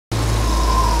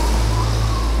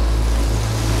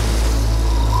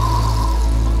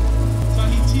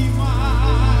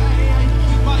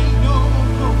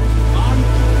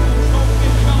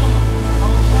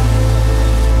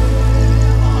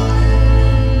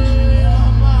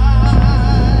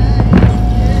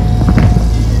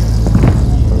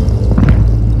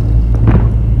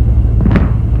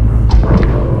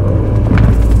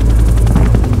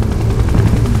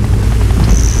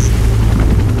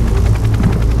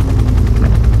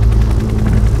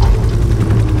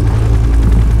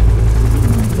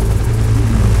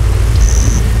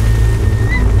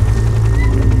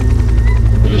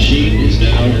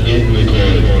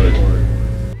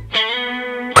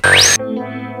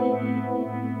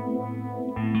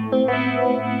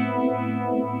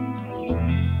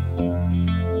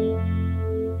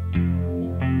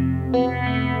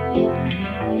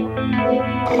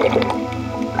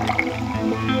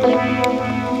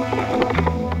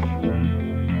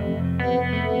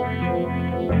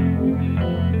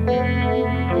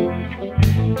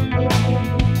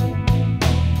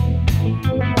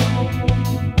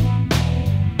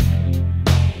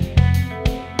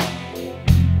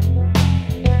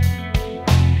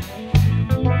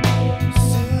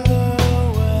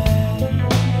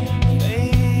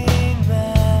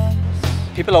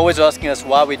People are always asking us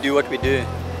why we do what we do.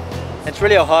 It's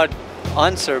really a hard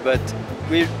answer, but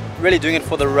we're really doing it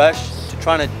for the rush, to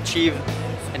try and achieve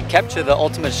and capture the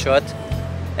ultimate shot.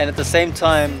 And at the same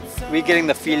time, we're getting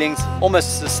the feelings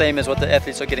almost the same as what the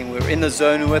athletes are getting. We're in the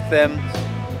zone with them,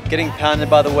 getting pounded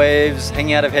by the waves,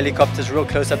 hanging out of helicopters real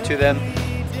close up to them.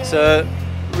 So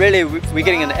really, we're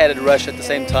getting an added rush at the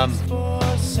same time.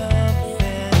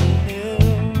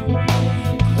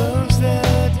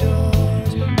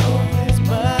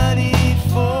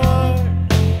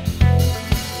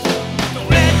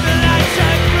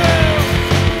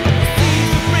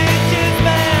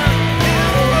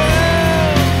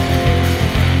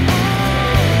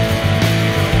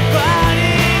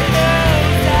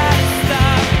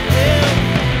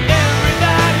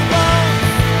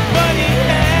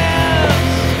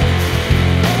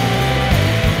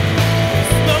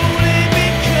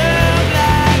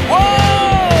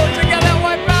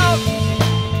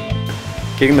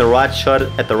 Getting the right shot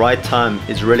at the right time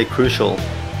is really crucial.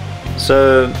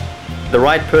 So the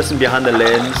right person behind the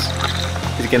lens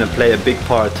is going to play a big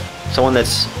part. Someone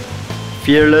that's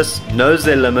fearless, knows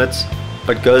their limits,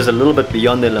 but goes a little bit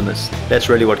beyond their limits. That's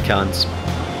really what counts.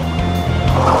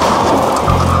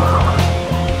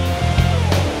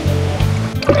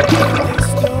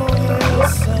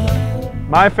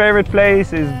 My favorite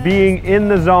place is being in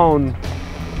the zone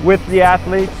with the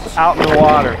athletes out in the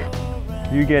water.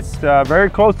 You get very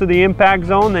close to the impact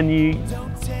zone and you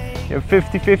have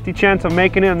 50-50 chance of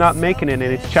making it or not making it, and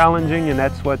it's challenging, and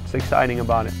that's what's exciting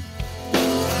about it.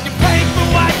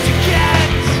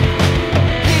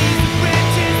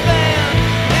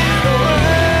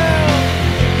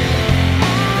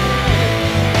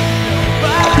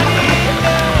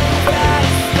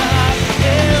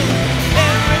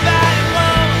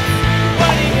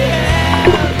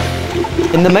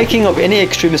 In the making of any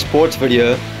extreme sports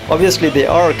video, obviously there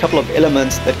are a couple of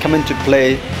elements that come into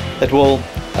play that will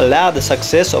allow the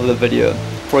success of the video.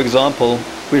 For example,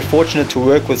 we're fortunate to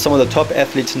work with some of the top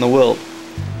athletes in the world.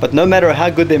 But no matter how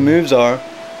good their moves are,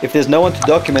 if there's no one to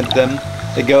document them,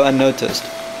 they go unnoticed.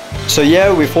 So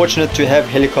yeah, we're fortunate to have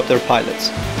helicopter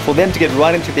pilots. For them to get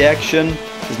right into the action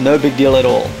is no big deal at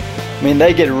all. I mean,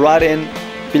 they get right in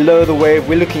below the wave,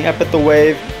 we're looking up at the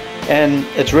wave, and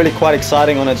it's really quite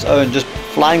exciting on its own, just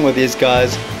flying with these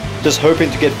guys, just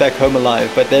hoping to get back home alive.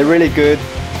 But they're really good,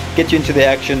 get you into the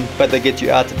action, but they get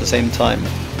you out at the same time.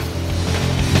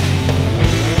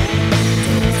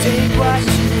 Take what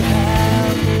you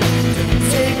have,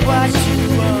 take what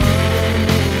you want,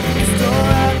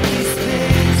 store up these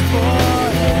things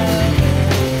forever.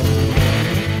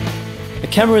 The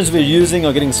cameras we're using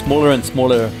are getting smaller and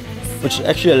smaller, which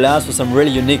actually allows for some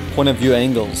really unique point of view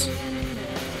angles.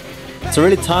 It's a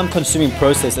really time-consuming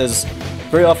process, as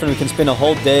very often we can spend a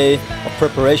whole day of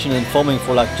preparation and filming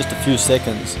for like just a few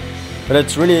seconds. But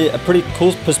it's really a pretty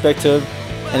cool perspective,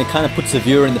 and it kind of puts the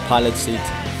viewer in the pilot's seat.